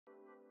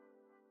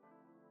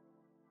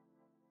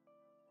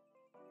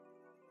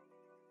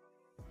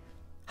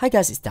Hi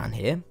guys, it's Dan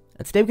here,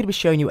 and today we're going to be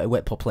showing you a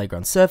Wetpour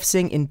playground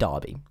surfacing in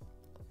Derby.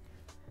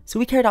 So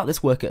we carried out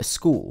this work at a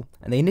school,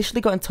 and they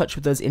initially got in touch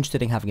with us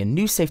interested in having a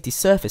new safety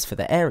surface for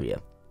their area.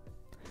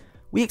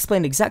 We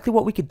explained exactly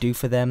what we could do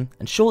for them,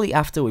 and shortly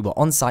after we were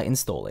on site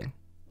installing.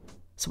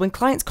 So when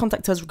clients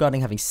contact us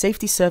regarding having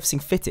safety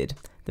surfacing fitted,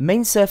 the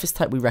main surface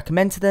type we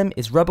recommend to them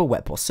is rubber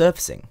Wetpour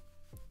surfacing.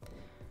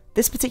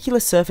 This particular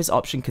surface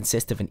option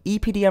consists of an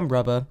EPDM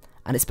rubber,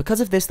 and it's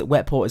because of this that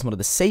Wetpour is one of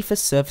the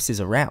safest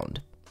surfaces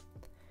around.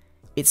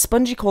 Its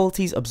spongy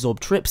qualities absorb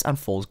trips and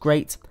falls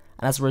great,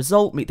 and as a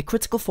result meet the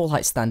critical fall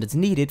height standards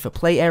needed for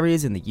play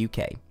areas in the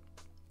UK.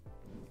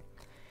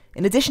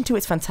 In addition to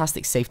its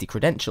fantastic safety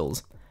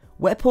credentials,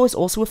 Wetpour is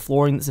also a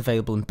flooring that's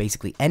available in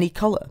basically any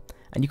colour,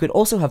 and you can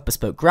also have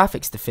bespoke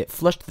graphics to fit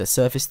flush to the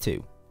surface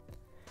too.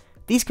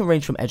 These can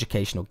range from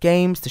educational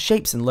games to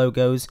shapes and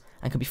logos,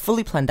 and can be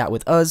fully planned out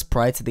with us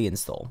prior to the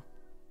install.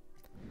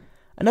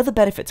 Another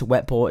benefit to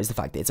Wetpour is the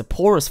fact that it's a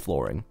porous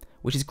flooring,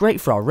 which is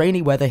great for our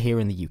rainy weather here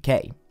in the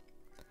UK.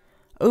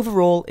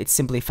 Overall, it's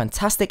simply a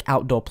fantastic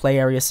outdoor play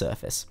area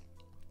surface.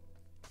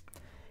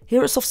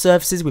 Here at Soft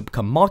Surfaces, we've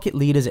become market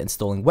leaders at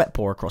installing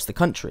Wetpour across the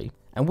country,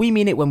 and we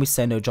mean it when we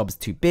say no job is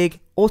too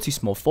big or too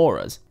small for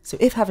us, so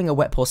if having a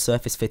Wetpour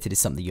surface fitted is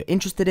something you're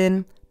interested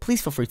in,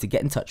 please feel free to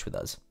get in touch with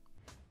us.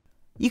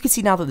 You can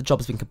see now that the job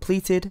has been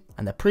completed,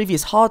 and the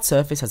previous hard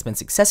surface has been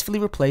successfully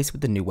replaced with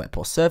the new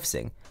Wetpour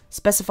surfacing,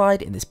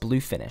 specified in this blue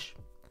finish.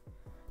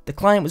 The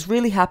client was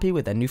really happy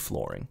with their new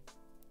flooring.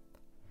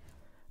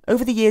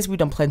 Over the years we've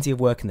done plenty of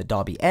work in the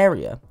Derby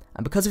area,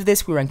 and because of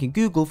this we rank in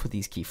Google for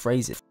these key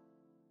phrases: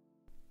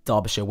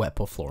 Derbyshire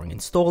Wetpour flooring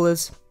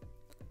installers,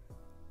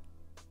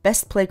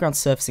 Best Playground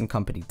Surfacing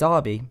Company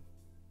Derby,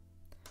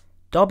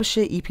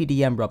 Derbyshire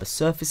EPDM rubber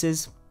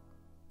surfaces,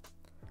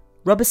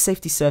 Rubber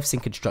Safety Surfacing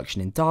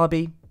Construction in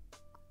Derby,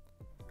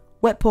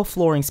 Wetpour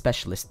Flooring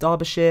Specialist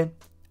Derbyshire,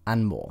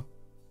 and more.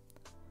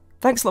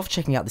 Thanks a lot for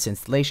checking out this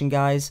installation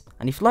guys,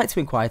 and if you'd like to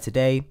inquire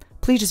today,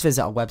 please just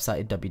visit our website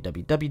at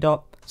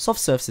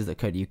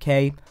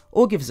www.softsurfaces.co.uk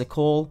or give us a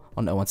call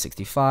on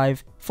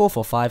 0165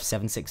 445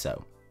 760.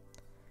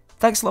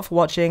 Thanks a lot for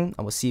watching, and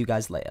we'll see you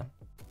guys later.